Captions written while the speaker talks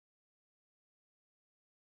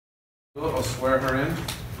I'll swear her in.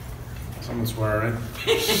 Someone swear her in.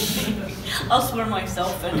 I'll swear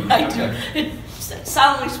myself in. I do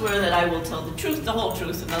solemnly swear that I will tell the truth, the whole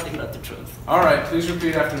truth, and nothing but the truth. All right, please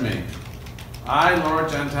repeat after me. I, Laura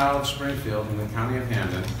Gentile of Springfield in the county of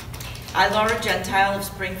Hampden, I, Laura Gentile of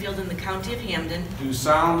Springfield in the county of Hampden, do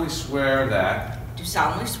solemnly swear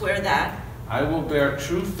that I will bear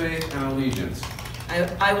true faith and allegiance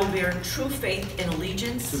I will bear true faith and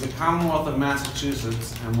allegiance to the Commonwealth of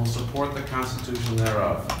Massachusetts and will support the Constitution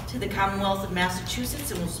thereof. to the Commonwealth of Massachusetts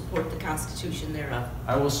and will support the Constitution thereof.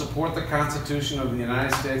 I will support the Constitution of the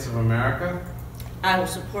United States of America. I will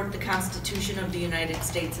support the Constitution of the United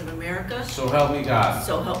States of America. So help me God.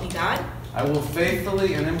 So help me God. I will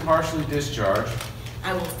faithfully and impartially discharge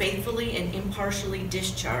I will faithfully and impartially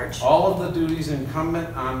discharge all of the duties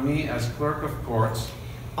incumbent on me as Clerk of Courts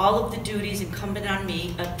all of the duties incumbent upon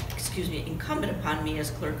me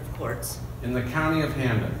as Clerk of Courts in the county of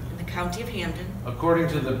Hampden, in the county of Hampden, according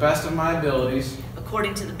to the best of my abilities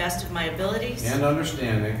according to the best of my abilities and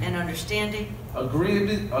understanding,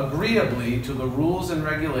 agreeably to the rules and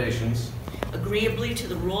regulations agreeably to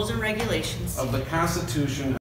the rules and regulations of the Constitution